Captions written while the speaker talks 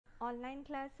online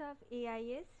class of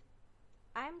AIS.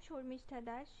 I am Shormishta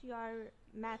Das, your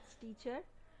maths teacher.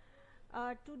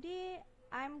 Today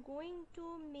I am going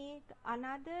to make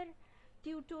another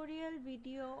tutorial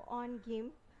video on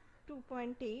Gimp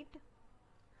 2.8.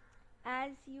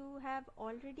 As you have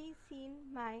already seen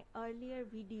my earlier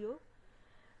video,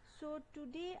 so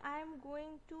today I am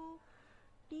going to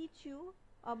teach you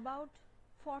about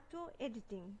photo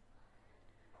editing.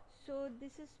 So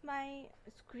this is my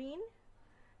screen.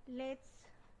 Let's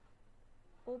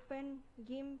open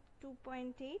Gimp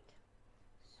 2.8.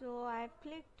 So I've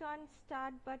clicked on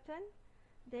start button,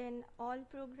 then all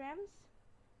programs.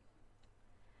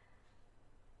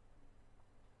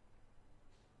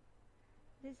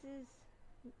 This is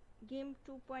Gimp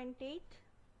 2.8.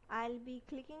 I'll be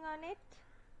clicking on it.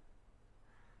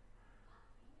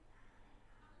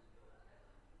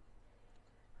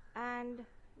 And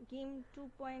Gimp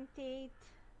 2.8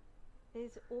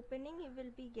 is opening. You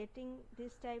will be getting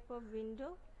this type of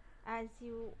window as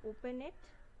you open it.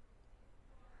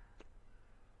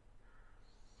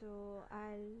 So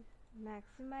I'll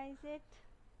maximize it.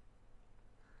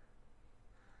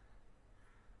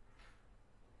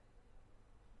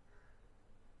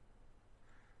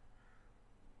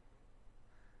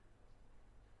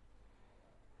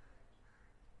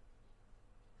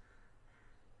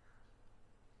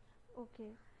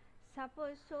 Okay,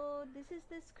 suppose so this is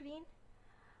the screen.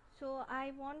 So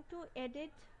I want to edit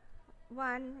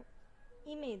one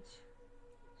image.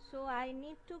 So I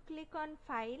need to click on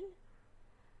file,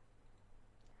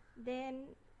 then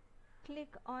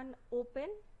click on open.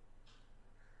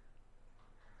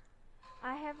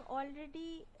 I have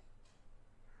already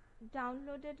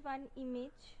downloaded one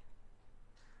image,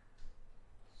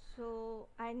 so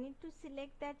I need to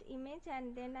select that image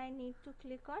and then I need to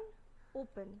click on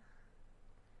open.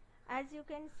 As you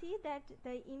can see that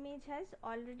the image has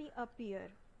already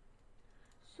appeared.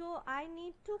 So I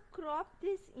need to crop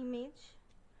this image.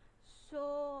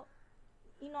 So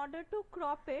in order to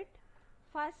crop it,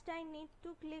 first I need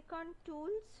to click on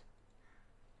tools,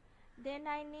 then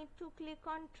I need to click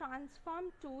on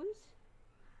transform tools,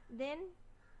 then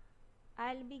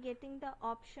I'll be getting the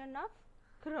option of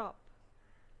crop.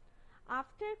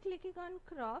 After clicking on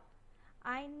crop,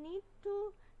 I need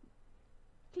to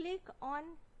click on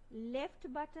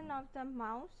left button of the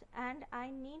mouse and I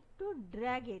need to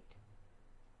drag it.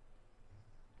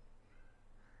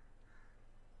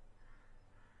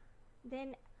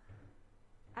 Then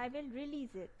I will release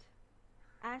it.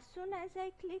 As soon as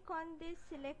I click on this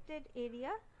selected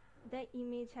area, the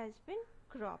image has been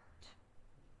cropped.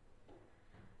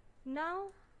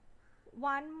 Now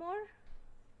one more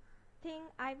thing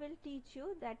I will teach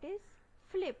you, that is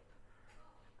flip.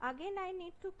 Again I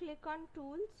need to click on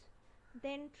tools,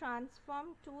 then transform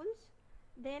tools,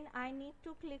 then I need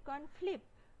to click on flip.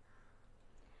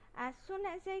 As soon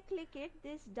as I click it,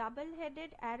 this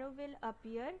double-headed arrow will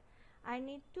appear. I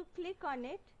need to click on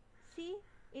it. See,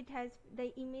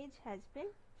 the image has been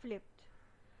flipped.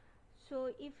 So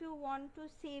if you want to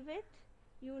save it,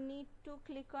 you need to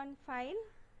click on file,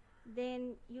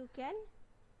 then you can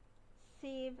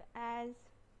save as.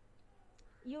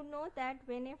 You know that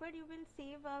whenever you will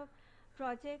save a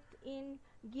project in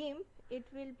Gimp, it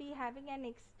will be having an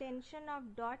extension of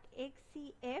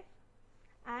 .xcf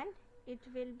and it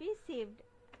will be saved.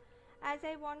 As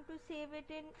I want to save it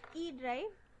in E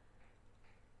drive,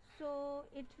 so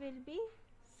it will be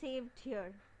saved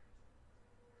here.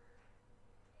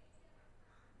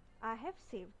 I have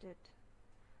saved it.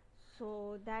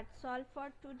 So that's all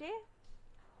for today.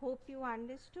 Hope you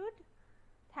understood.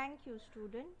 Thank you,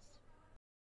 students.